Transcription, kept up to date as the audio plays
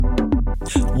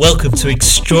Welcome to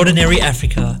Extraordinary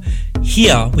Africa.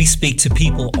 Here we speak to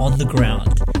people on the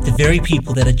ground, the very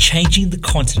people that are changing the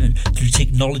continent through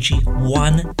technology,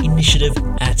 one initiative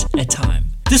at a time.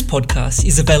 This podcast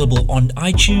is available on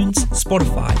iTunes,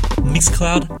 Spotify,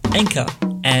 Mixcloud, Anchor,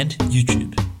 and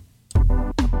YouTube.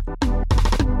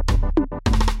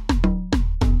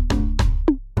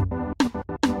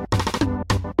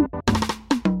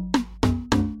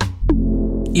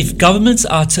 If governments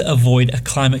are to avoid a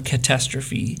climate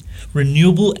catastrophe,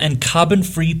 renewable and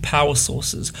carbon-free power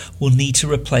sources will need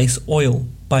to replace oil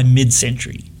by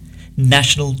mid-century.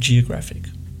 National Geographic.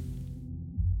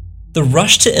 The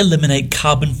rush to eliminate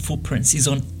carbon footprints is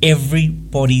on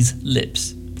everybody's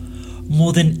lips.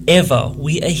 More than ever,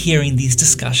 we are hearing these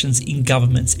discussions in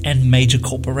governments and major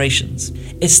corporations.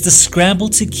 It's the scramble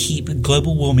to keep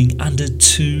global warming under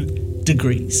 2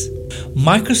 degrees.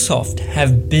 Microsoft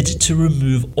have bid to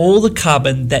remove all the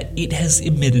carbon that it has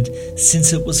emitted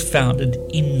since it was founded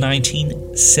in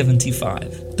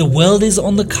 1975. The world is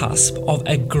on the cusp of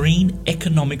a green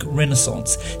economic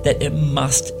renaissance that it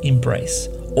must embrace,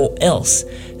 or else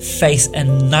face a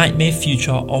nightmare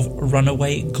future of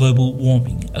runaway global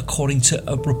warming, according to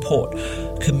a report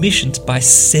commissioned by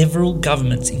several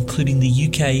governments including the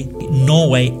UK,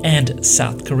 Norway and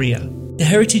South Korea. The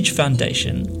Heritage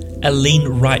Foundation, a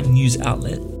lean-right news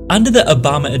outlet, under the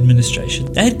Obama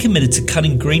administration, they had committed to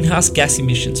cutting greenhouse gas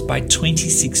emissions by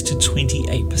 26 to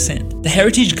 28%. The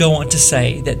Heritage go on to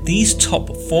say that these top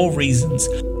 4 reasons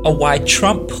are why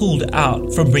Trump pulled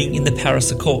out from bringing in the Paris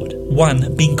Accord.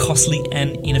 1, being costly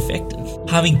and ineffective,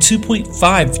 having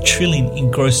 $2.5 trillion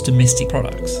in gross domestic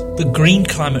products. The Green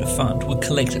Climate Fund will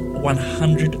collect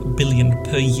 $100 billion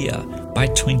per year by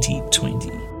 2020.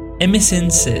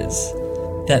 MSN says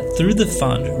that through the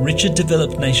fund, richer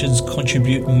developed nations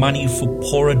contribute money for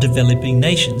poorer developing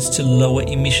nations to lower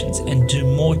emissions and do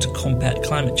more to combat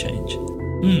climate change.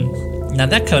 Now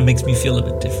that kind of makes me feel a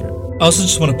bit different. I also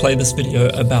just want to play this video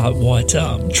about what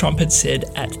Trump had said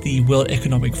at the World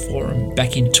Economic Forum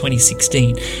back in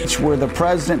 2016. Where the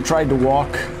president tried to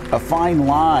walk a fine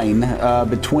line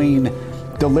between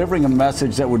delivering a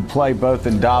message that would play both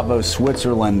in Davos,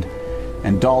 Switzerland,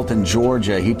 and Dalton,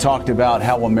 Georgia. He talked about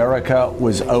how America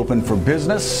was open for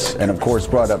business and, of course,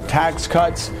 brought up tax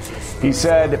cuts. He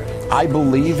said, I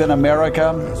believe in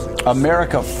America.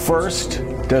 America first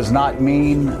does not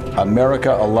mean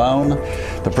America alone.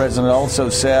 The president also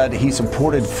said he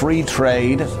supported free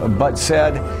trade, but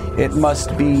said it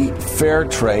must be fair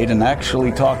trade, and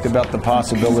actually talked about the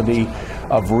possibility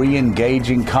of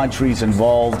re-engaging countries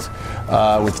involved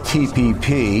with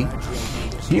TPP.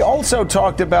 He also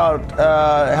talked about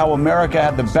how America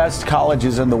had the best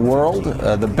colleges in the world,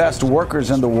 the best workers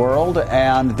in the world,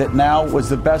 and that now was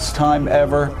the best time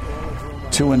ever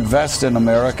to invest in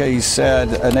America. He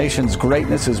said a nation's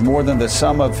greatness is more than the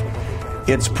sum of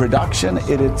its production.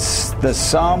 It's the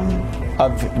sum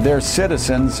of their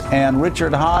citizens. And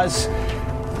Richard Haass,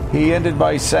 he ended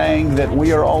by saying that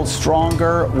we are all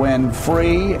stronger when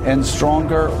free and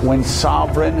stronger when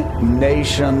sovereign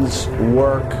nations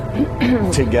work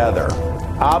together.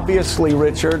 Obviously,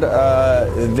 Richard,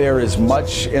 there is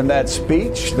much in that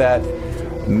speech that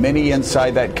many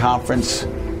inside that conference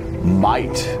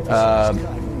might,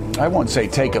 I won't say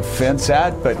take offense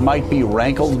at, but might be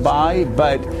rankled by.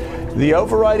 But the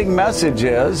overriding message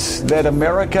is that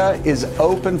America is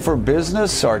open for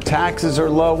business. Our taxes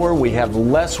are lower. We have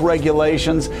less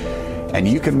regulations, and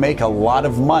you can make a lot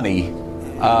of money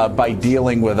by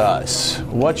dealing with us.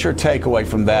 What's your takeaway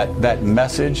from that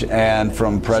message and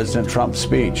from President Trump's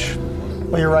speech?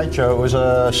 Well, you're right, Joe. It was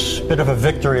a bit of a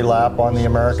victory lap on the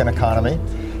American economy.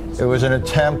 It was an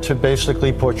attempt to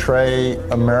basically portray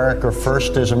America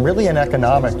firstism, really in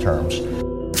economic terms.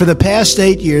 For the past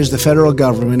 8 years, the federal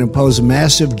government imposed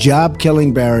massive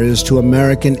job-killing barriers to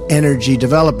American energy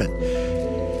development.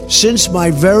 Since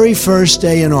my very first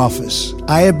day in office,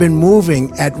 I have been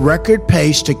moving at record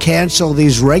pace to cancel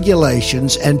these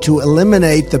regulations and to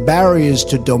eliminate the barriers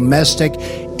to domestic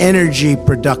energy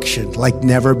production like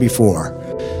never before.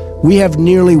 We have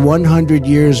nearly 100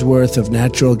 years' worth of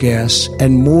natural gas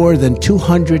and more than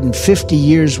 250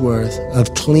 years' worth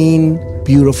of clean,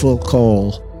 beautiful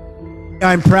coal.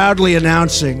 I'm proudly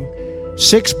announcing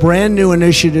 6 brand new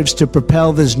initiatives to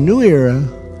propel this new era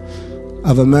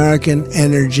of American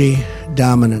energy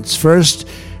dominance. First,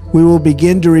 we will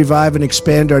begin to revive and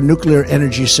expand our nuclear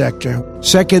energy sector.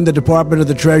 Second, the Department of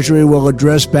the Treasury will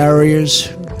address barriers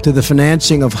to the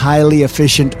financing of highly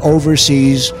efficient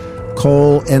overseas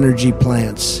coal energy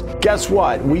plants. Guess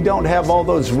what? We don't have all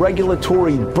those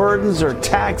regulatory burdens or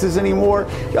taxes anymore.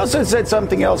 You also said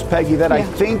something else, Peggy, that I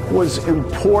think was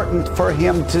important for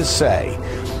him to say.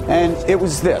 And it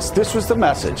was this. This was the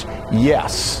message.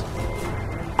 Yes,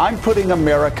 I'm putting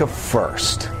America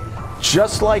first.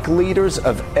 Just like leaders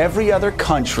of every other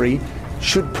country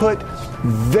should put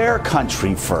their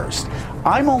country first.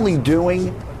 I'm only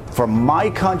doing for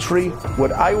my country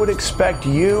what I would expect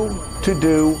you to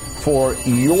do for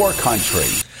your country.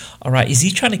 All right, is he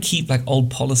trying to keep like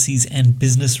old policies and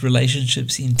business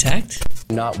relationships intact?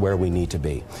 Not where we need to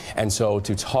be. And so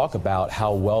to talk about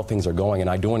how well things are going, and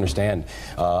I do understand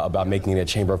about making it a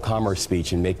Chamber of Commerce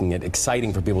speech and making it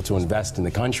exciting for people to invest in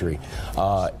the country,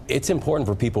 it's important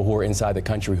for people who are inside the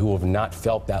country who have not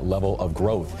felt that level of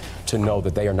growth to know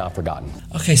that they are not forgotten.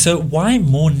 Okay, so why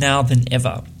more now than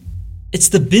ever? It's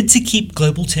the bid to keep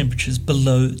global temperatures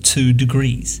below 2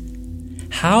 degrees.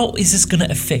 How is this going to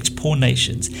affect poor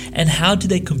nations, and how do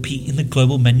they compete in the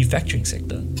global manufacturing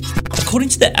sector? According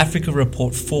to the Africa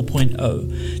Report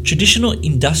 4.0, traditional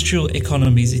industrial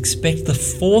economies expect the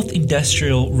fourth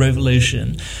industrial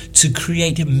revolution to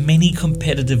create many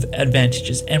competitive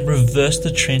advantages and reverse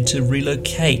the trend to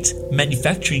relocate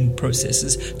manufacturing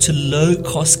processes to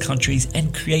low-cost countries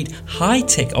and create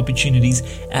high-tech opportunities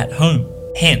at home.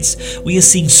 Hence, we are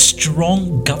seeing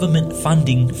strong government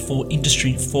funding for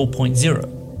Industry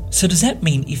 4.0. So does that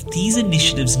mean if these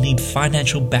initiatives need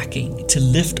financial backing to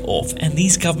lift off and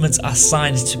these governments are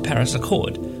signed to Paris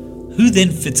Accord, who then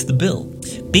fits the bill?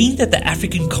 Being that the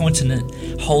African continent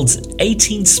holds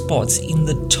 18 spots in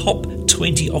the top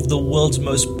 20 of the world's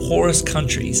most poorest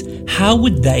countries, how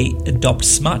would they adopt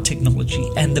smart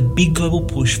technology and the big global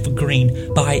push for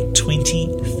green by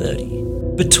 2030?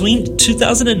 Between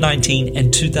 2019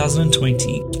 and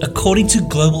 2020, according to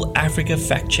Global Africa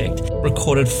Fact Check,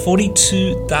 recorded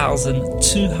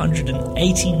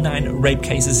 42,289 rape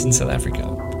cases in South Africa.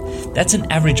 That's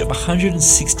an average of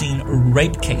 116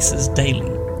 rape cases daily.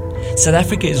 South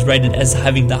Africa is rated as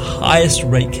having the highest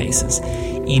rape cases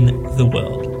in the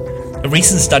world. A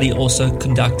recent study also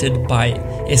conducted by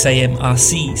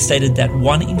SAMRC stated that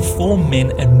 1 in 4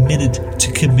 men admitted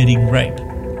to committing rape.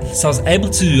 So I was able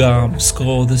to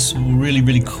score this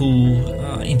really cool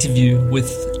interview with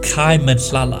Kai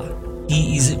Madlala.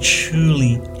 He is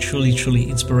truly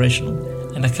inspirational,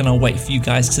 and I cannot wait for you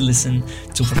guys to listen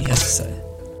to what he has to say.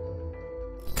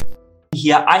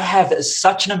 Here, I have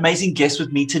such an amazing guest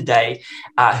with me today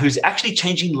who's actually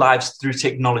changing lives through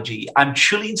technology. I'm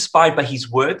truly inspired by his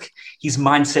work, his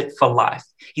mindset for life.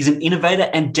 He's an innovator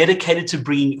and dedicated to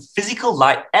bringing physical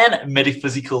light and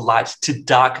metaphysical light to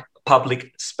dark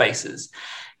public spaces.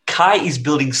 Kai is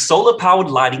building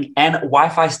solar-powered lighting and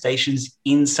Wi-Fi stations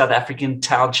in South African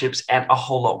townships and a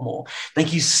whole lot more.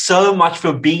 Thank you so much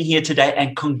for being here today,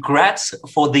 and congrats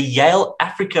for the Yale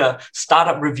Africa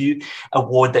Startup Review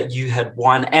Award that you had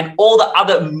won and all the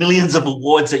other millions of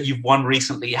awards that you've won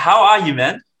recently. How are you,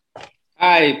 man?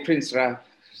 Hi, Prince Ra.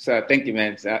 So thank you,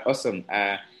 man. Awesome.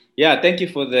 Thank you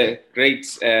for the great,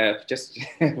 just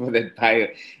for the bio.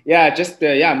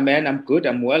 Man, I'm good.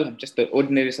 I'm well. I'm just an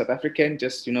ordinary South African,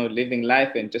 just, living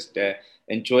life and just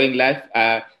enjoying life.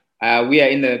 I'm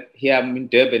in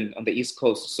Durban on the East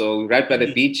Coast, so right by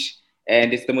the beach,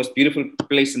 and it's the most beautiful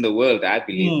place in the world, I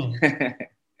believe.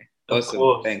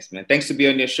 Awesome. Thanks, man. Thanks to be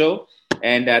on your show,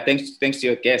 and thanks to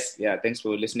your guests. Yeah, thanks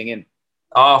for listening in.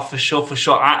 Oh, for sure.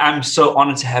 I'm so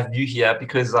honored to have you here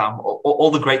because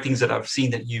all the great things that I've seen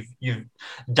that you've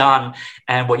done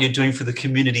and what you're doing for the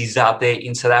communities out there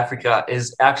in South Africa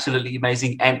is absolutely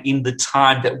amazing. And in the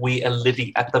time that we are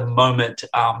living at the moment,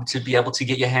 to be able to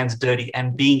get your hands dirty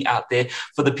and being out there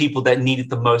for the people that need it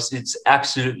the most, it's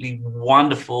absolutely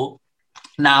wonderful.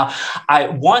 Now, I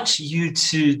want you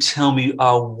to tell me,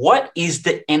 what is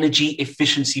the Energy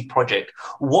Efficiency Project?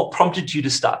 What prompted you to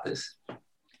start this?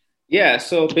 Yeah,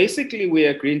 so basically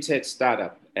we're a green tech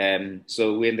startup.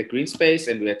 So we're in the green space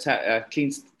and we're a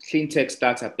clean tech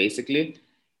startup, basically.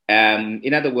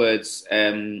 In other words,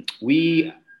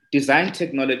 we design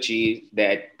technology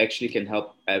that actually can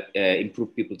help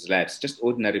improve people's lives, just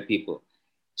ordinary people.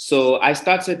 So I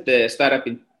started the startup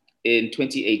in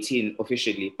 2018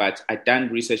 officially, but I'd done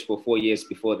research for 4 years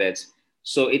before that.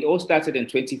 So it all started in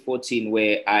 2014,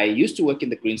 where I used to work in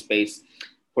the green space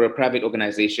for a private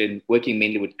organization working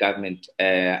mainly with government.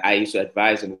 I used to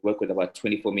advise and work with about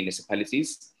 24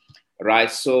 municipalities,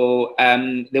 right? So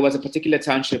there was a particular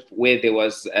township where there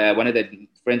was one of the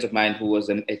friends of mine who was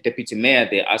a deputy mayor.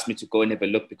 They asked me to go and have a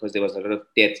look because there was a lot of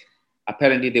debt.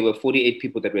 Apparently, there were 48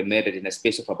 people that were murdered in a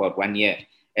space of about 1 year.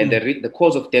 And the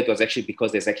cause of death was actually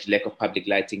because there's actually lack of public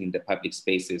lighting in the public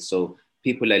spaces. So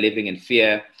People are living in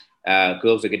fear.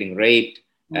 Girls are getting raped.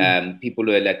 People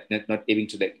were like not able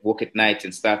to like walk at night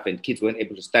and stuff, and kids weren't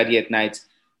able to study at night.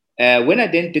 When I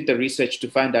then did the research to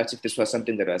find out if this was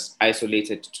something that was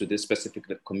isolated to this specific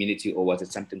community or was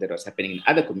it something that was happening in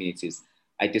other communities,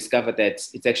 I discovered that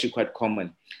it's actually quite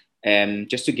common.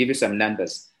 Just to give you some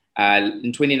numbers,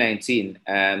 in 2019,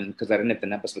 because I don't have the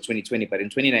numbers for 2020, but in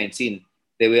 2019,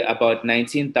 there were about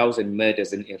 19,000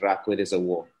 murders in Iraq where there's a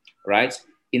war, right?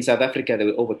 In South Africa, there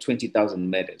were over 20,000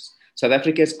 murders. South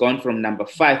Africa has gone from number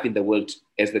 5 in the world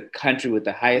as the country with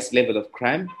the highest level of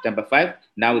crime, number 5,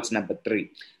 now it's number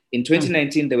 3. In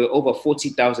 2019, there were over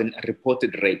 40,000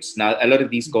 reported rapes. Now, a lot of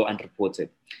these go unreported.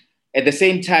 At the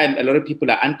same time, a lot of people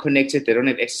are unconnected. They don't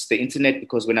have access to the internet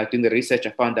because when I was doing the research, I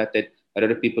found out that a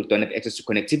lot of people don't have access to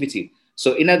connectivity.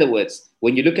 So in other words,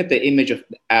 when you look at the image of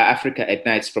Africa at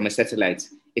night from a satellite,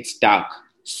 it's dark.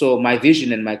 So my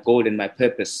vision and my goal and my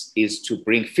purpose is to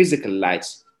bring physical light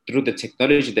through the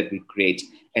technology that we create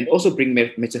and also bring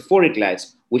metaphoric light,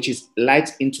 which is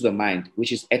light into the mind,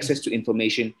 which is access to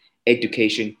information,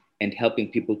 education, and helping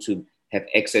people to have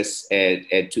access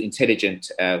to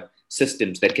intelligent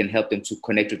systems that can help them to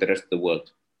connect with the rest of the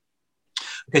world.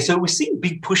 Okay, so we're seeing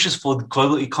big pushes for the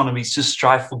global economies to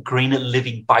strive for greener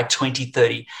living by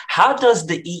 2030. How does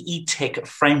the EE Tech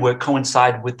framework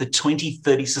coincide with the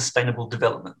 2030 sustainable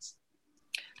developments?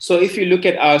 So if you look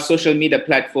at our social media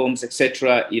platforms,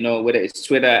 etc., whether it's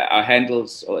Twitter, our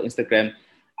handles, or Instagram,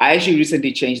 I actually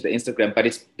recently changed the Instagram,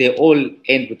 but they all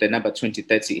end with the number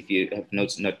 2030, if you have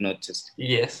not noticed.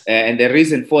 Yes. And the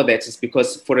reason for that is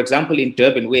because, for example, in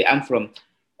Durban, where I'm from,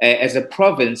 as a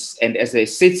province and as a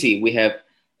city, we have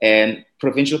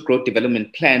provincial growth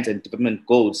development plans and development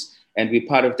goals, and we're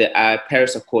part of the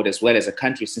Paris Accord as well as a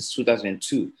country since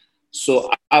 2002.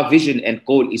 So our vision and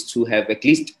goal is to have at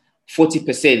least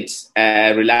 40%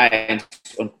 reliance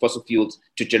on fossil fuels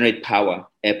to generate power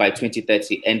by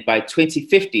 2030. And by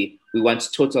 2050, we want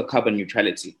total carbon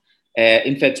neutrality.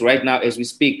 In fact, right now, as we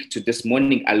speak, to this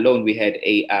morning alone, we had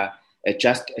a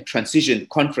transition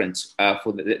conference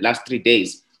for the last 3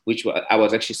 days, which I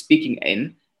was actually speaking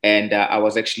in. And I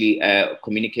was actually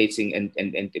communicating and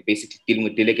basically dealing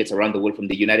with delegates around the world from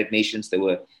the United Nations. There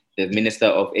were the Minister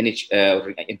of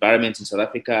Environment in South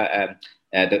Africa.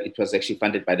 It was actually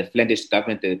funded by the Flemish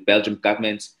government, the Belgian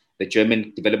government, the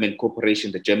German Development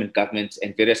Corporation, the German government,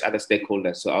 and various other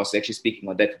stakeholders. So I was actually speaking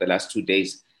on that for the last 2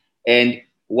 days. And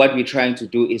what we're trying to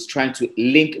do is trying to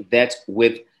link that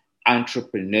with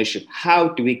entrepreneurship. How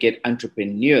do we get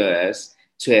entrepreneurs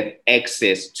to have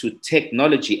access to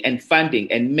technology and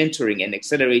funding and mentoring and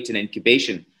accelerating and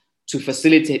incubation to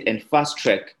facilitate and fast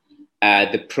track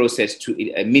the process to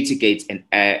mitigate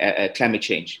climate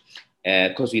change?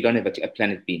 Because we don't have a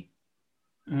planet B.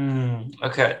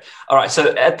 Okay. All right.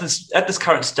 So at this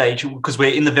current stage, because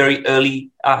we're in the very early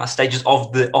stages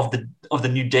of the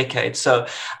new decade, so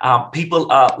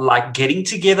people are like getting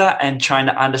together and trying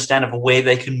to understand of where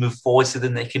they can move forward so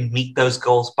then they can meet those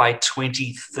goals by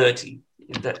 2030.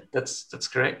 That's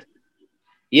correct.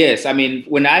 Yes. I mean,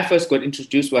 when I first got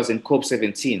introduced was in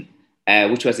COP17,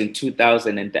 which was in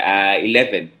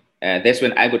 2011. That's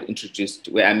when I got introduced,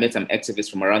 where I met some activists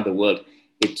from around the world.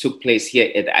 It took place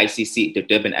here at the ICC, the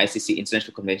Durban ICC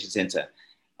International Convention Center.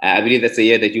 I believe that's the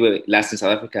year that you were last in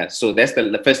South Africa. So that's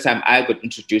the first time I got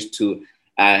introduced to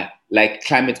like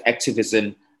climate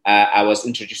activism. I was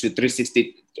introduced to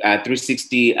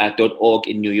 360.org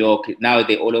in New York. Now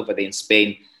they're all over there in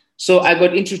Spain. So I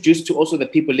got introduced to also the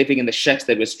people living in the shacks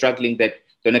that were struggling, that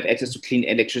don't have access to clean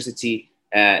electricity.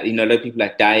 A lot of people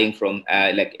are dying from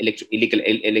illegal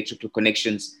electrical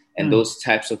connections and those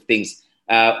types of things.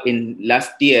 In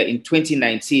last year, in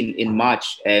 2019, in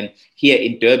March, here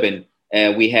in Durban,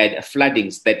 we had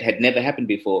floodings that had never happened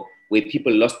before, where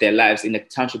people lost their lives in a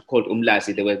township called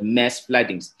Umlazi. There were mass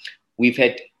floodings. We've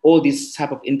had all this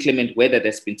type of inclement weather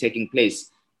that's been taking place,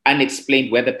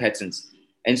 unexplained weather patterns.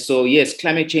 And so, yes,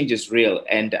 climate change is real.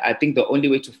 And I think the only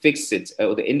way to fix it,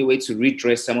 or the only way to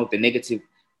redress some of the negative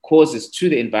causes to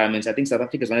the environment, I think South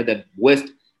Africa is one of the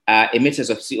worst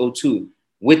emitters of CO2,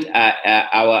 with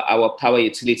our power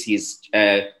utilities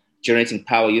generating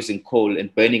power using coal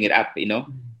and burning it up, in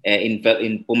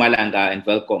Mpumalanga and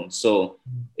Welkom. So,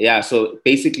 so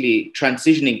basically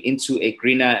transitioning into a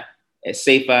greener,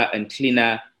 safer and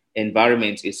cleaner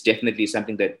environment is definitely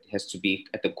something that has to be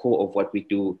at the core of what we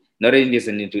do, not only as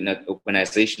an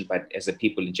organization, but as a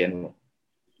people in general.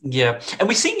 Yeah, and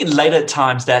we're seeing in later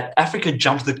times that Africa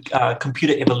jumped the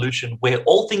computer evolution, where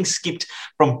all things skipped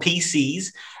from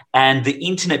PCs and the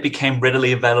internet became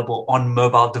readily available on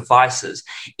mobile devices.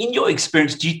 In your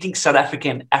experience, do you think South Africa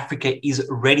and Africa is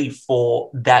ready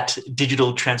for that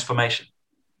digital transformation?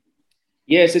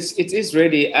 Yes, it is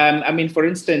ready. I mean, for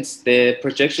instance, the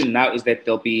projection now is that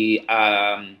there'll be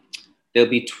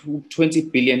 20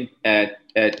 billion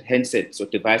handsets or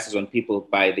devices on people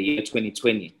by the year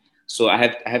 2020. So I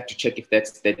have to check if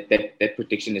that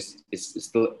prediction is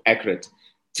still accurate.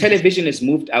 Television has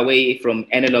moved away from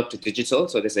analog to digital,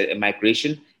 so there's a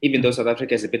migration, even though South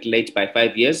Africa is a bit late by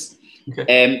 5 years.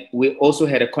 Okay. We also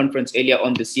had a conference earlier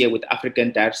on this year with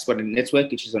African Diaspora Network,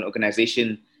 which is an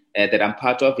organization that I'm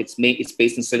part of. It's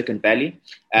based in Silicon Valley,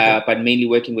 but mainly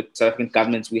working with South African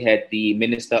governments. We had the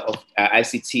Minister of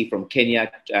ICT from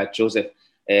Kenya, Joseph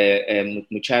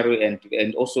Mucharu,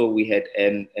 and also we had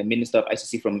a Minister of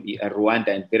ICT from Rwanda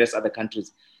and various other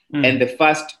countries. And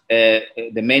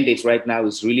the mandate right now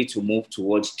is really to move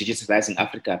towards digitalizing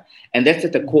Africa. And that's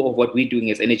at the core of what we're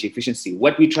doing as energy efficiency.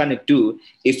 What we're trying to do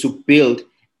is to build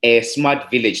a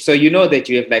smart village. So you know that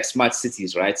you have like smart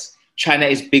cities, right? China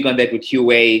is big on that with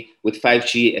Huawei, with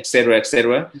 5G, et cetera, et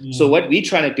cetera. So what we're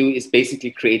trying to do is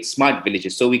basically create smart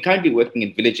villages. So we're currently working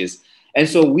in villages. And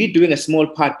so we're doing a small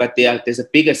part, but there's a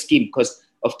bigger scheme because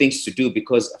of things to do.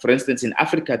 Because, for instance, in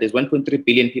Africa, there's 1.3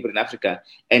 billion people in Africa,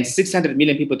 and 600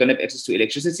 million people don't have access to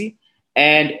electricity.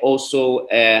 And also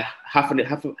half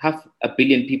a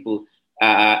billion people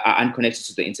are unconnected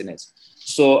to the internet.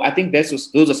 So I think those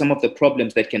are some of the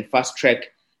problems that can fast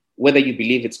track. Whether you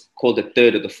believe it's called the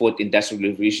third or the fourth industrial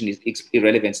revolution is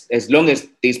irrelevant, as long as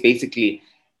there's basically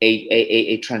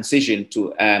a transition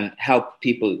to help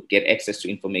people get access to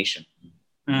information.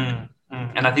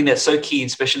 And I think that's so key,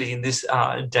 especially in this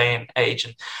day and age.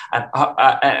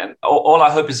 And all I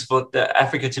hope is for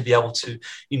Africa to be able to,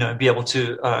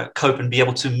 cope and be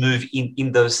able to move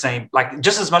in those same, like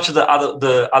just as much as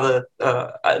the other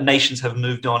nations have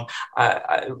moved on.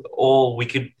 Or we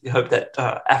could hope that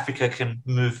Africa can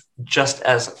move just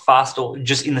as fast or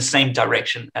just in the same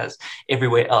direction as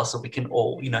everywhere else, so we can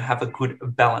all, have a good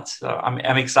balance. So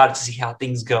I'm excited to see how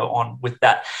things go on with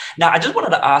that. Now, I just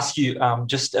wanted to ask you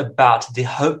just about the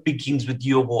Hope Begins With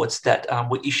You awards that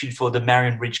were issued for the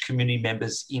Marion Ridge community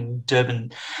members in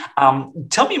Durban.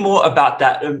 Tell me more about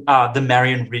that, the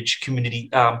Marion Ridge community,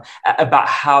 about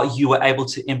how you were able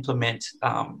to implement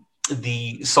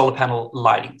the solar panel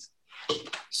lightings.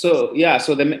 So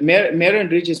the Marion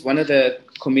Ridge is one of the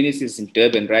communities in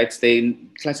Durban, right? They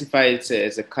classify it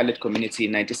as a colored community,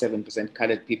 97%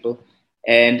 colored people.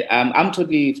 And I'm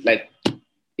totally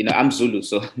I'm Zulu.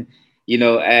 So,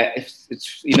 I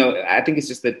think it's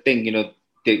just the thing,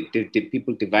 the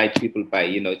people divide people by,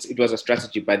 it was a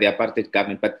strategy by the apartheid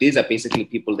government, but these are basically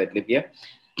people that live here.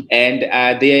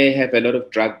 And they have a lot of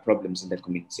drug problems in that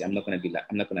community. I'm not going to lie.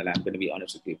 I'm going to be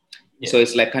honest with you. Yeah. So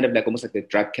it's almost like the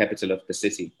drug capital of the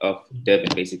city of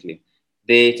Durban, basically.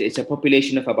 It's a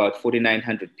population of about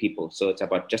 4,900 people. So it's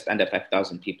about just under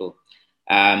 5,000 people.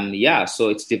 So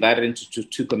it's divided into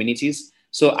two communities.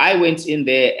 So I went in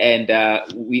there, and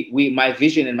my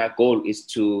vision and my goal is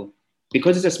to,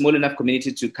 because it's a small enough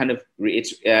community to kind of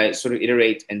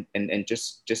iterate and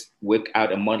just work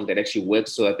out a model that actually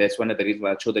works. So that's one of the reasons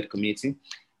why I chose that community.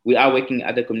 We are working in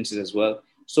other communities as well.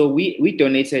 So we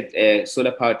donated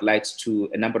solar powered lights to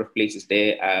a number of places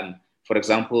there. For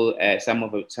example, some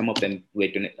of them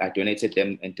I donated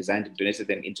them and donated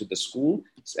them into the school,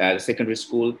 the secondary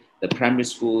school, the primary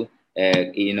school,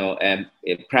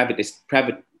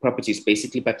 private properties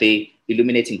basically, but they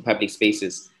illuminating public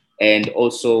spaces. And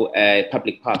also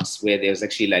public parks, where there was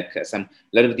actually a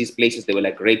lot of these places, there were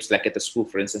like rapes, like at the school,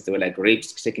 for instance, there were like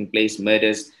rapes taking place,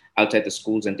 murders outside the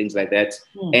schools and things like that.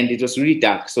 And it was really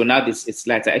dark. So now it's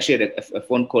light. I actually had a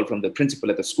phone call from the principal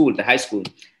at the school, the high school,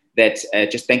 that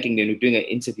just thanking them, doing an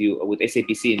interview with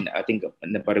SABC in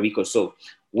about a week or so,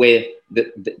 where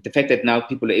the fact that now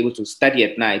people are able to study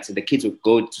at night, and the kids would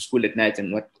go to school at night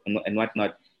and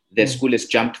whatnot. The school has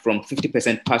jumped from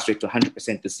 50% pass rate to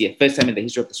 100% this year. First time in the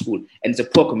history of the school. And it's a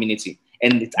poor community,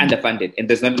 and it's underfunded, and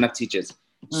there's not enough teachers.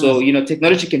 So,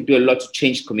 technology can do a lot to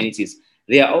change communities.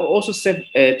 There are also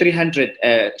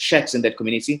 300 shacks in that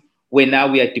community, where now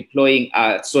we are deploying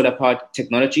solar-powered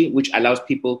technology, which allows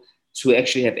people to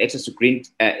actually have access to green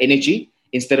energy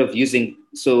instead of using,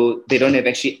 so they don't have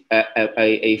actually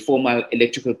a formal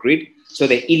electrical grid. So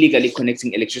they're illegally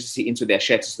connecting electricity into their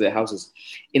shacks, to their houses.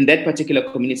 In that particular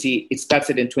community, it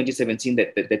started in 2017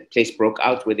 that place broke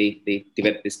out, where they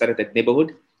started that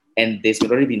neighborhood, and there's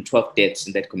already been 12 deaths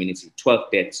in that community, 12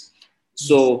 deaths.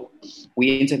 So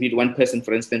we interviewed one person,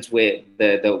 for instance, where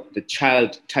the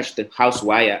child touched the house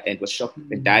wire and was shocked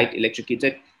and died,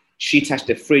 electrocuted. She touched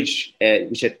the fridge,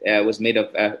 which was made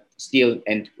of steel,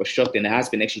 and was shocked, and her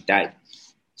husband actually died.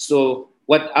 So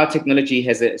what our technology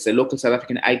has is a local South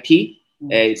African IP.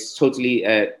 It's totally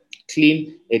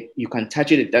clean. You can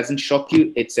touch it. It doesn't shock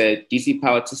you. It's a DC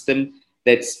powered system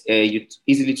that's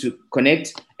easily to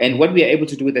connect. And what we are able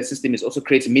to do with that system is also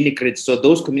create mini grids. So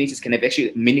those communities can have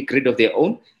actually a mini grid of their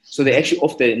own. So they're actually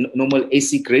off the normal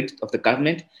AC grid of the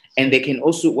government. And they can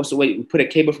also, we put a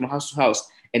cable from house to house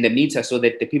and the meter, so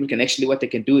that the people can actually, what they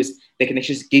can do is they can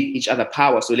actually give each other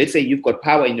power. So let's say you've got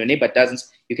power and your neighbor doesn't,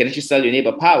 you can actually sell your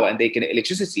neighbor power and they can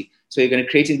electricity. So you're going to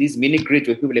create these mini grids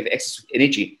where people have access to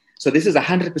energy. So this is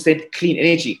 100% clean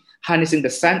energy, harnessing the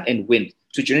sun and wind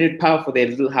to generate power for their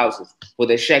little houses, for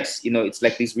their shacks. It's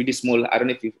like these really small, I don't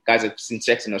know if you guys have seen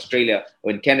shacks in Australia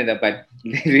or in Canada, but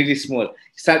they're really small.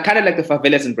 So kind of like the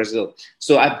favelas in Brazil.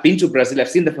 So I've been to Brazil, I've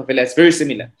seen the favelas, very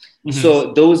similar. Mm-hmm.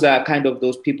 So those are kind of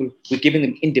those people, we're giving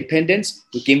them independence,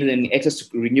 we're giving them access to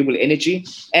renewable energy,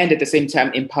 and at the same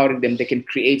time empowering them, they can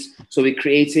create. So we're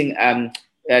creating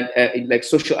like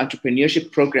social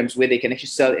entrepreneurship programs where they can actually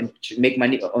sell and make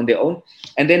money on their own.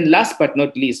 And then last but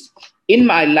not least, in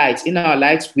our lights,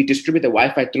 we distribute the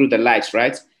Wi-Fi through the lights,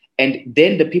 right? And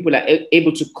then the people are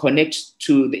able to connect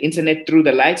to the internet through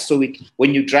the lights. So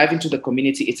when you drive into the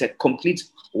community, it's a complete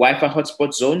Wi-Fi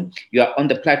hotspot zone. You are on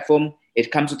the platform.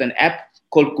 It comes with an app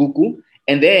called Gugu.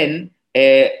 And then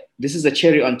this is a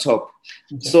cherry on top.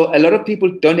 Okay. So a lot of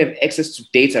people don't have access to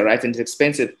data, right? And it's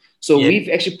expensive. So we've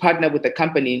actually partnered with a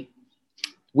company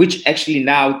which actually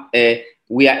now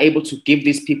we are able to give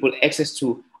these people access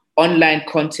to online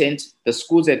content, the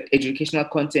schools have educational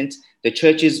content, the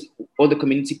churches, all the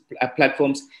community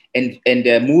platforms, and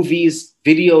movies,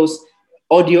 videos,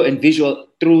 audio and visual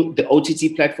through the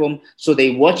OTT platform. So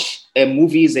they watch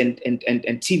movies and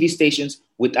TV stations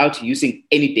without using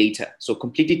any data. So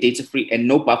completely data free and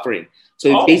no buffering.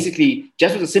 So basically,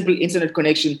 just with a simple internet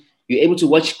connection, you're able to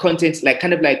watch content like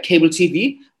kind of like cable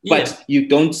TV, but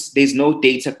there's no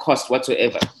data cost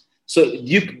whatsoever. So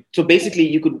basically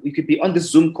you could be on the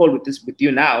Zoom call with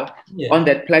you now on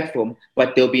that platform,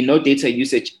 but there'll be no data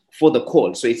usage for the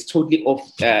call. So it's totally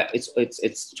off.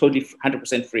 It's totally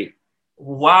 100% free.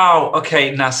 Wow.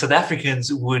 Okay. Now South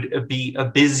Africans would be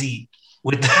busy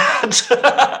with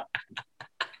that.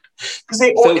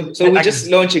 So we're just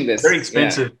launching this. Very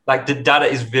expensive. Yeah. Like the data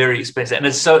is very expensive, and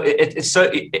it's so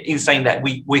insane that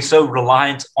we're so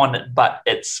reliant on it. But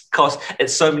it's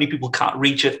so many people can't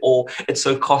reach it, or it's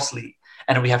so costly,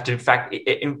 and we have to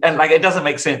it doesn't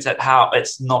make sense at how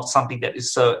it's not something that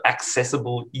is so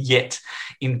accessible yet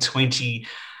in 2021.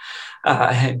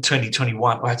 I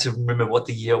have to remember what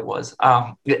the year was.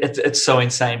 It's so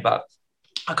insane, but.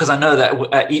 Because I know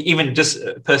that even just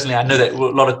personally, I know that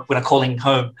when I'm calling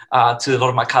home to a lot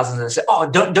of my cousins, and they say, "Oh,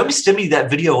 don't be sending me that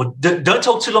video, or don't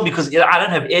talk too long because I don't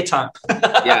have airtime."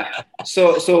 Yeah.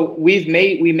 So we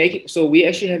make it. So we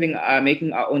actually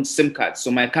making our own SIM cards. So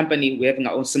my company, we're having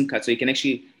our own SIM card. So you can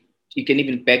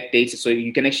even back data. So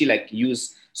you can actually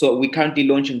use. So we're currently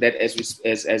launching that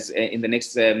as in the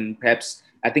next perhaps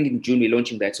I think in June we're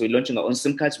launching that. So we're launching our own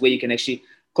SIM cards where you can actually,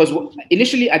 because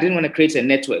initially I didn't want to create a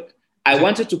network. I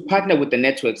wanted to partner with the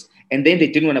networks, and then they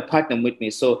didn't want to partner with me.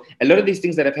 So a lot of these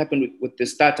things that have happened with the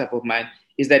startup of mine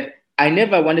is that I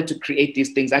never wanted to create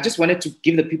these things. I just wanted to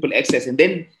give the people access. And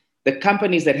then the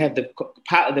companies that have the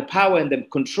power and the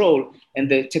control and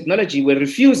the technology were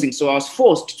refusing. So I was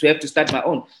forced to have to start my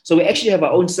own. So we actually have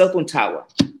our own cell phone tower.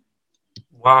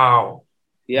 Wow.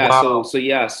 Yeah. Wow. So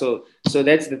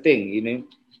that's the thing,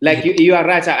 Like you are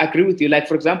right. I agree with you. Like,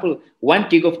 for example, 1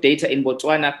 gig of data in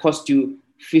Botswana cost you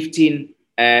 15,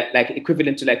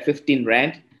 equivalent to 15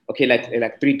 rand, okay, like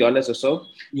 $3 or so.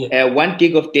 1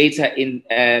 gig of data in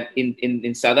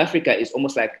South Africa is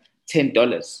almost like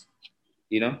 $10.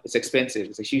 It's expensive.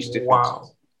 It's a huge difference. Wow,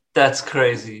 that's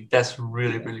crazy. That's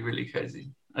really, really, really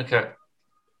crazy. Okay.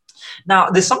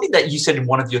 Now, there's something that you said in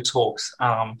one of your talks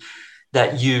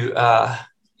that you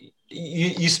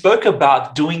spoke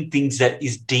about doing things that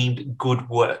is deemed good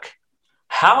work.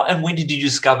 How and when did you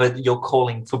discover your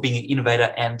calling for being an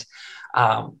innovator and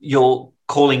your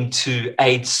calling to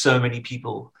aid so many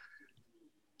people?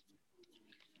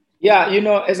 Yeah,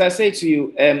 as I say to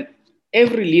you,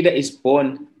 every leader is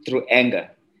born through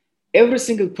anger. Every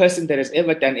single person that has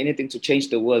ever done anything to change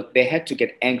the world, they had to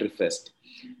get angry first.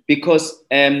 Because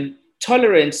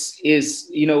tolerance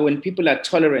is, when people are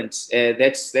tolerant,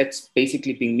 that's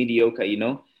basically being mediocre,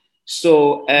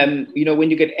 So, when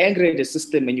you get angry at the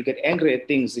system and you get angry at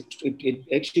things, it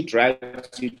actually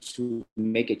drives you to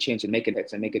make a change and make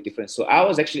a difference. So I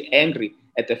was actually angry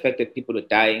at the fact that people are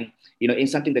dying, in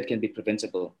something that can be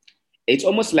preventable. It's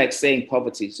almost like saying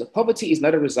poverty. So poverty is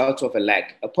not a result of a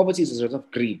lack. Poverty is a result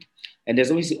of greed. And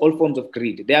there's obviously all forms of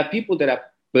greed. There are people that are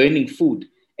burning food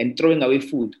and throwing away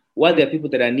food, while there are people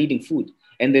that are needing food.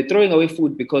 And they're throwing away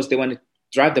food because they want to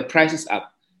drive the prices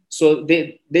up. So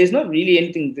there's not really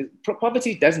anything.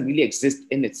 Poverty doesn't really exist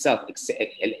in itself,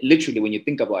 literally, when you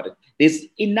think about it. There's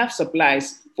enough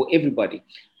supplies for everybody.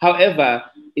 However,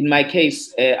 in my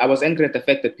case, I was angry at the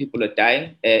fact that people are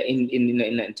dying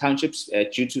in townships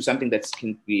due to something that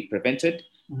can be prevented.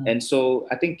 Mm-hmm. And so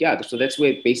I think, so that's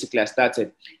where basically I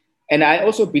started. And I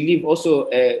also believe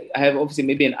I have obviously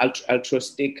maybe an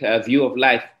altruistic view of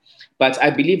life, but I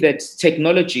believe that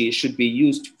technology should be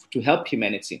used to help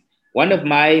humanity. One of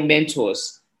my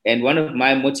mentors and one of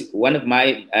my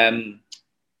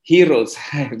heroes,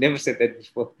 I've never said that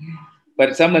before,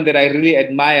 but someone that I really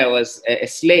admire was a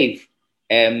slave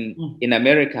in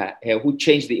America who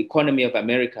changed the economy of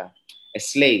America, a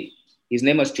slave. His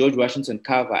name was George Washington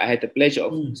Carver. I had the pleasure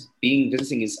of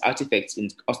visiting his artifacts in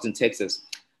Austin, Texas.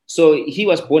 So he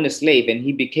was born a slave, and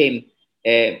he became,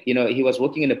 he was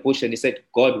working in the bush, and he said,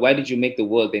 "God, why did you make the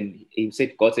world?" And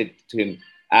God said to him,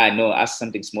 no, ask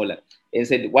something smaller. And he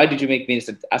said, "Why did you make me?" And he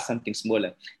said, "Ask something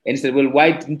smaller." And he said, "Well,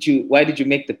 why did you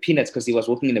make the peanuts?" Because he was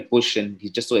working in a bush and he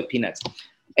just saw a peanut.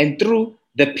 And through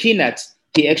the peanuts,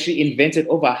 he actually invented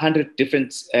over 100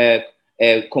 different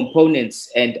components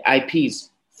and IPs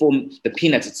for the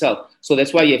peanuts itself. So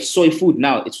that's why you have soy food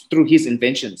now. It's through his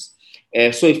inventions.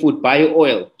 Soy food, bio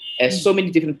oil, so many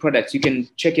different products. You can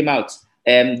check him out.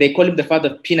 They call him the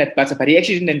father of peanut butter, but he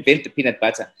actually didn't invent the peanut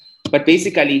butter. But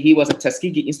basically, he was at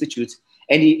Tuskegee Institute,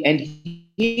 and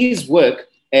his work,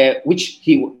 which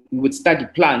he would study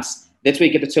plants. That's where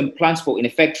you get the term plants for in a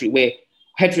factory, where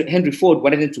Henry Ford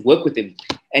wanted him to work with him.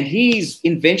 And his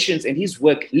inventions and his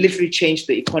work literally changed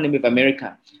the economy of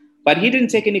America. But he didn't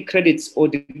take any credits, or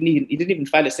he didn't even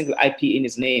file a single IP in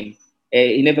his name.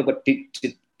 He never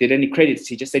did any credits.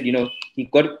 He just said, he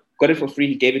got it for free.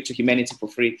 He gave it to humanity for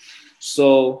free.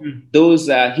 So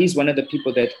he's one of the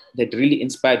people that really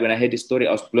inspired. When I heard his story,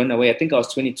 I was blown away. I think I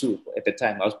was 22 at the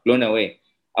time. I was blown away.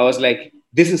 I was like,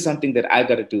 this is something that I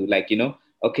got to do.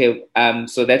 Okay.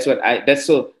 So that's what I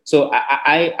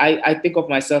think of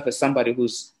myself as somebody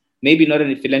who's maybe not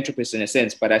a philanthropist in a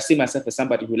sense, but I see myself as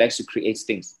somebody who likes to create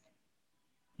things.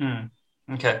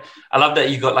 Okay. I love that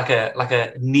you got like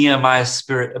a Nehemiah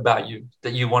spirit about you,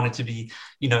 that you wanted to be,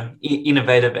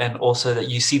 innovative, and also that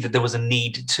you see that there was a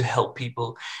need to help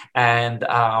people, and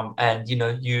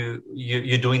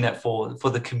you're doing that for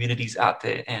the communities out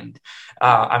there. And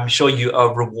I'm sure you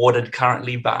are rewarded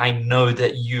currently, but I know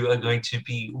that you are going to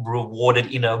be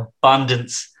rewarded in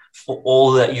abundance for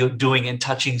all that you're doing and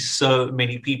touching so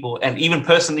many people. And even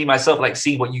personally myself, like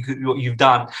seeing what you've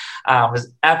done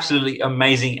is absolutely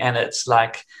amazing. And it's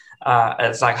like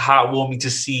heartwarming to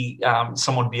see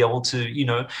someone be able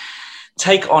to,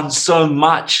 take on so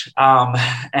much.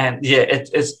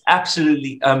 It's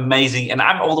absolutely amazing. And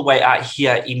I'm all the way out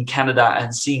here in Canada,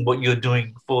 and seeing what you're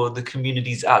doing for the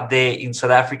communities out there in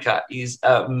South Africa is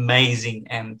amazing.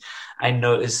 And I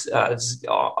know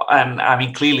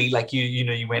clearly, like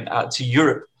you went out to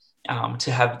Europe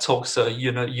to have talks. So,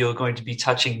 you're going to be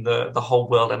touching the whole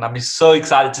world. And I'm so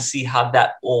excited to see how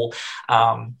that all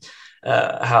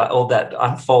how all that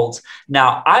unfolds.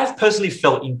 Now, I've personally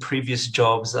felt in previous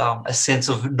jobs a sense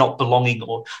of not belonging,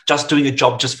 or just doing a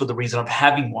job just for the reason of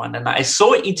having one. And I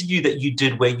saw an interview that you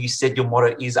did where you said your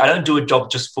motto is, "I don't do a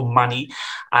job just for money.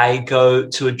 I go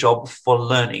to a job for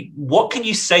learning." What can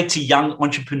you say to young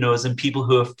entrepreneurs and people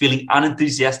who are feeling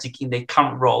unenthusiastic in their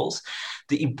current roles,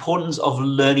 the importance of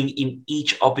learning in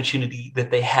each opportunity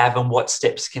that they have, and what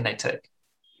steps can they take?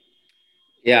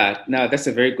 Yeah, no, that's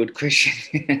a very good question.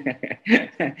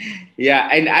 Yeah,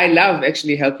 and I love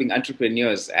actually helping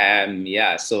entrepreneurs.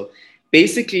 So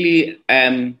basically,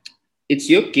 it's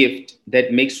your gift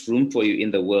that makes room for you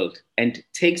in the world and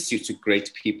takes you to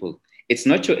great people. It's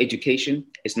not your education,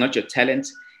 it's not your talent,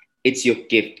 it's your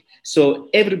gift. So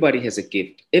everybody has a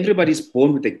gift. Everybody's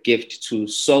born with a gift to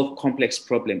solve complex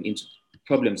problems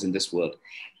in this world.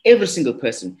 Every single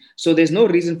person. So there's no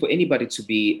reason for anybody to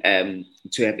be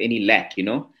to have any lack,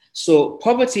 So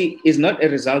poverty is not a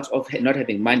result of not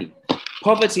having money.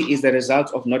 Poverty is the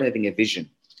result of not having a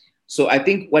vision. So I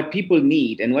think what people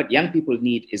need, and what young people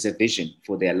need, is a vision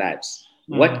for their lives.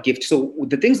 What gift? So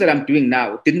the things that I'm doing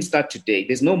now didn't start today.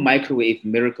 There's no microwave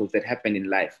miracles that happen in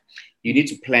life. You need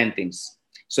to plan things.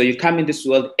 So you come in this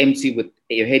world empty, with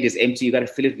your head is empty. You got to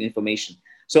fill it with information.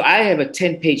 So I have a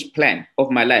 10-page plan of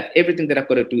my life. Everything that I've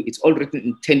got to do, it's all written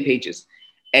in 10 pages.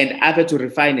 And I've had to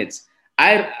refine it.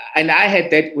 I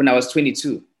had that when I was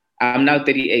 22. I'm now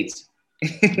 38.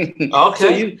 Okay.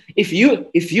 So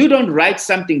if you don't write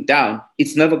something down,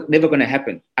 it's never going to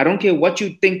happen. I don't care what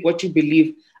you think, what you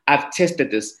believe. I've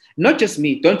tested this. Not just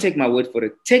me. Don't take my word for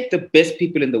it. Take the best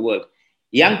people in the world.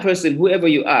 young person, whoever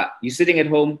you are, you're sitting at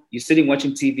home, you're sitting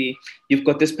watching TV, you've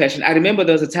got this passion. I remember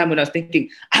there was a time when I was thinking,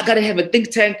 I got to have a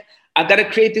think tank. I got to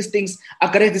create these things. I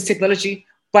got to have this technology.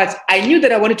 But I knew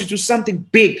that I wanted to do something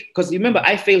big because remember,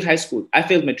 I failed high school. I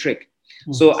failed matric.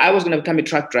 So I was going to become a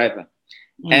truck driver.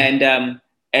 And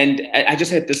I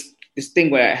just had this thing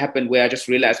where it happened where I just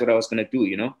realized what I was going to do,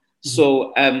 you know.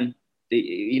 So,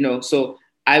 so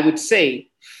I would say,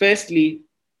 firstly,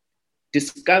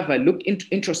 discover, look,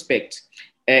 introspect.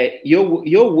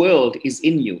 Your world is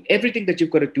in you. Everything that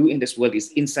you've got to do in this world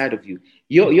is inside of you.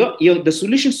 The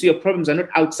solutions to your problems are not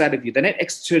outside of you. They're not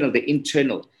external, they're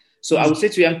internal. So I would say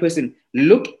to a young person,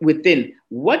 look within.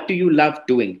 What do you love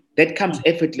doing that comes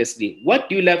effortlessly? What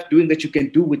do you love doing that you can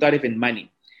do without even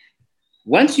money?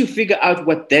 Once you figure out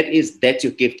what that is, that's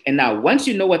your gift. And now, once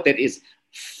you know what that is,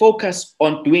 focus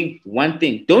on doing one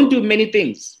thing. Don't do many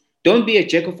things. Don't be a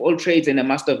jack of all trades and a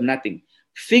master of nothing.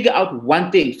 Figure out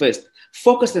one thing first.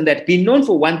 Focus on that. Be known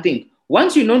for one thing.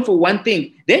 Once you're known for one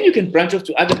thing, then you can branch off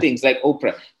to other things like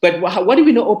Oprah. But what do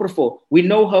we know Oprah for? We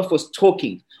know her for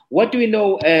talking. What do we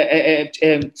know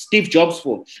Steve Jobs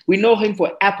for? We know him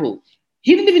for Apple.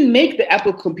 He didn't even make the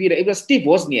Apple computer. It was Steve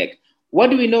Wozniak. What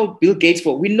do we know Bill Gates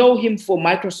for? We know him for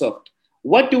Microsoft.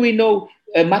 What do we know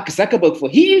Mark Zuckerberg for?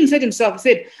 He even said himself, he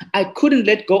said, I couldn't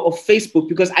let go of Facebook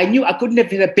because I knew I couldn't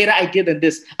have had a better idea than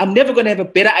this. I'm never going to have a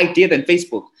better idea than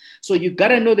Facebook. So you got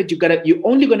to know that you're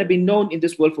only going to be known in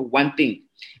this world for one thing,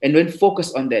 and then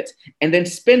focus on that. And then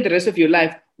spend the rest of your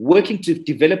life working to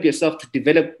develop yourself, to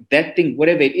develop that thing,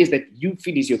 whatever it is that you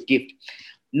feel is your gift.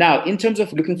 Now, in terms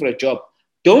of looking for a job,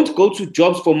 don't go to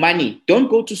jobs for money. Don't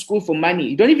go to school for money.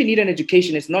 You don't even need an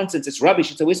education. It's nonsense. It's rubbish.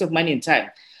 It's a waste of money and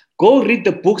time. Go read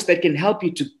the books that can help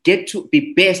you to get to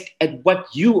be best at what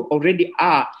you already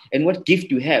are and what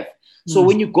gift you have. So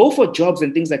when you go for jobs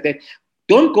and things like that,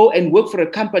 don't go and work for a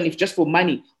company just for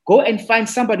money. Go and find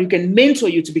somebody who can mentor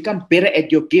you to become better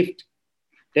at your gift.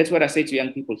 That's what I say to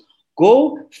young people.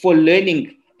 Go for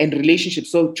learning and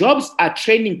relationships. So jobs are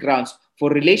training grounds for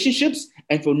relationships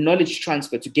and for knowledge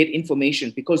transfer to get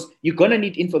information, because you're going to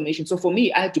need information. So for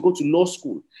me, I had to go to law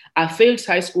school. I failed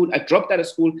high school. I dropped out of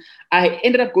school. I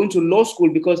ended up going to law school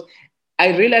because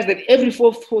I realized that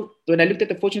when I looked at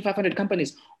the Fortune 500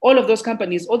 companies, all of those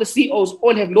companies, all the CEOs,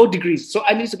 all have law degrees. So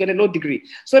I need to get a law degree.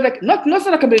 So not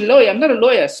that I can be a lawyer. I'm not a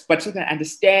lawyer, but so I can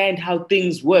understand how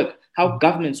things work, how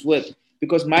governments work.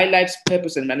 Because my life's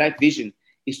purpose and my life vision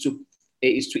is to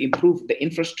improve the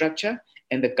infrastructure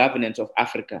and the governance of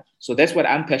Africa. So that's what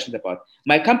I'm passionate about.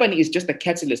 My company is just a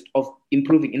catalyst of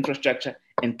improving infrastructure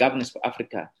and governance for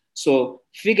Africa. So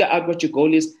figure out what your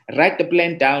goal is, write the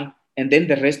plan down, and then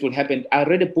the rest will happen. I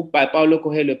read a book by Paulo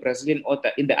Coelho, a Brazilian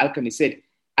author, in The Alchemist. He said,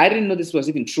 I didn't know this was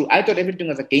even true. I thought everything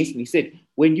was against me. He said,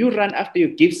 when you run after your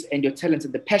gifts and your talents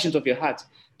and the passions of your heart,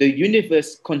 the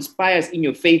universe conspires in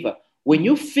your favor. When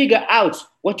you figure out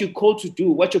what you're called to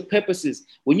do, what your purpose is,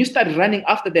 when you start running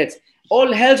after that,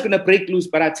 all hell's going to break loose.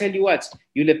 But I tell you what,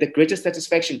 you'll have the greatest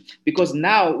satisfaction, because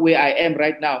now where I am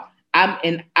right now,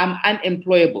 I'm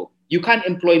unemployable. You can't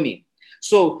employ me.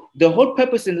 So the whole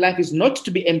purpose in life is not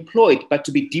to be employed, but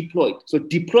to be deployed. So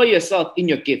deploy yourself in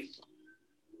your gift.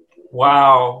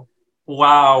 Wow.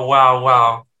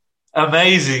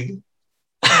 Amazing.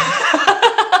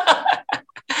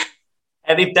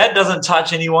 And if that doesn't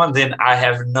touch anyone, then I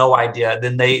have no idea.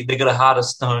 Then they got a heart of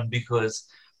stone, because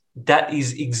that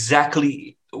is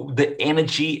exactly the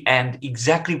energy and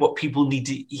exactly what people need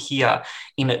to hear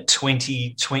in a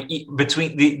 2020,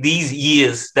 between these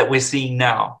years that we're seeing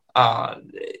now.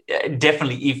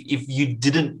 Definitely, if you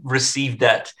didn't receive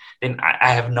that, then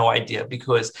I have no idea,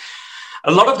 because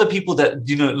a lot of the people that,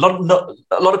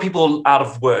 a lot of people out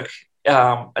of work,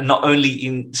 and not only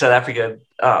in South Africa,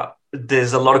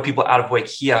 there's a lot of people out of work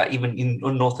here, even in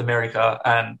North America,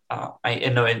 and I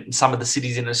know in some of the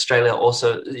cities in Australia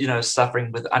also,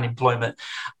 suffering with unemployment,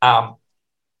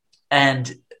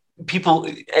 and people,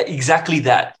 exactly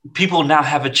that. People now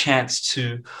have a chance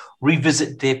to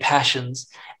revisit their passions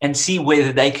and see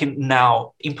whether they can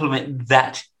now implement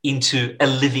that into a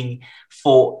living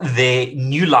for their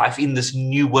new life in this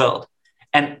new world.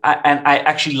 And I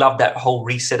actually love that whole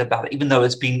reset about it, even though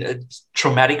it's been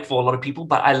traumatic for a lot of people.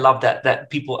 But I love that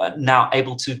people are now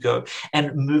able to go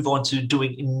and move on to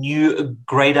doing new,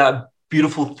 greater,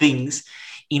 beautiful things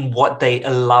in what they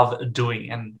love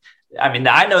doing. And I mean,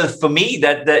 I know for me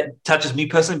that touches me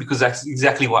personally, because that's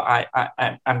exactly what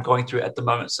I'm going through at the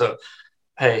moment. So,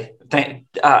 hey,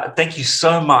 thank you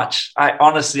so much.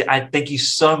 I thank you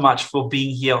so much for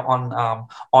being here on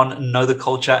Know the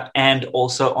Culture and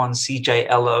also on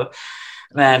CJLO.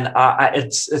 Man,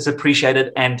 it's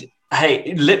appreciated. And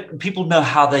Hey, let people know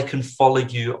how they can follow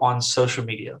you on social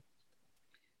media.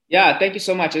 Yeah, thank you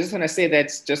so much. I just want to say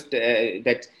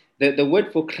that the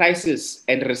word for crisis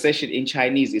and recession in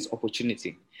Chinese is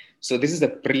opportunity. So this is a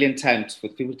brilliant time for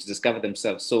people to discover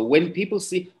themselves. So when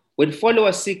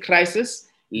followers see crisis,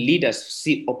 leaders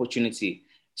see opportunity.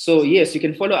 So yes, you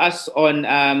can follow us on.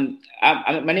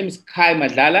 My name is Kai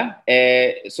Madlala.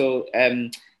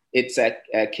 It's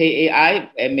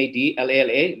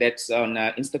KAIMADLALA. That's on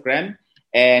Instagram,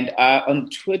 and on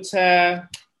Twitter.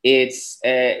 It's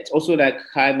also like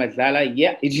Kai Madlala.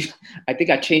 Yeah, I think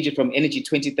I changed it from Energy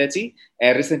 2030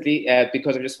 recently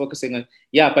because I'm just focusing on,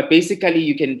 but basically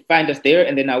you can find us there.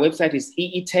 And then our website is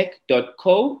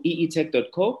eetech.co,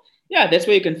 eetech.co. Yeah, that's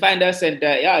where you can find us. And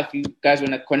if you guys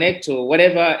want to connect or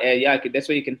whatever, that's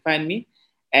where you can find me.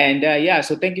 And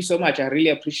so thank you so much. I really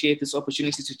appreciate this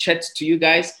opportunity to chat to you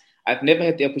guys. I've never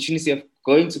had the opportunity of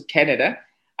going to Canada.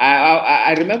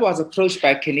 I remember I was approached by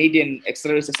a Canadian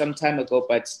accelerator some time ago,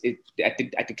 but I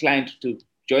declined to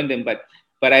join them. But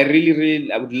I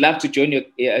really I would love to join you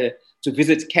to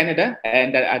visit Canada.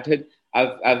 And I've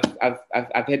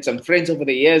had some friends over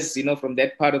the years, from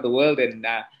that part of the world. And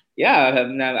I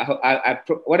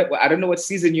don't know what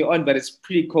season you're on, but it's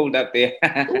pretty cold out there.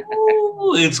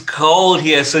 Ooh, it's cold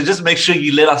here. So just make sure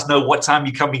you let us know what time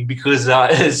you're coming because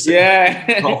it's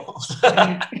cold.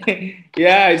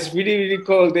 Yeah, it's really, really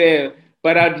cold there.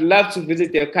 But I'd love to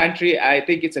visit your country. I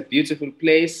think it's a beautiful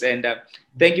place. And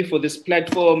thank you for this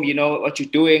platform, what you're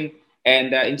doing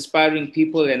and inspiring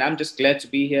people. And I'm just glad to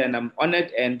be here. And I'm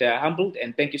honored and humbled.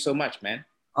 And thank you so much, man.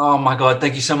 Oh my God,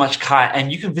 thank you so much, Kai. And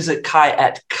you can visit Kai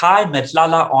at Kai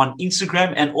Madlala on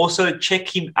Instagram and also check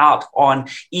him out on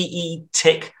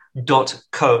eetech.co.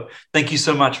 Thank you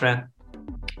so much, man.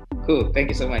 Cool. Thank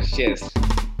you so much. Cheers.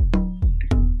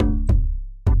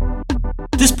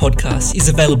 This podcast is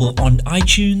available on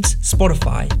iTunes,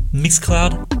 Spotify,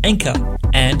 Mixcloud, Anchor,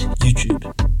 and YouTube.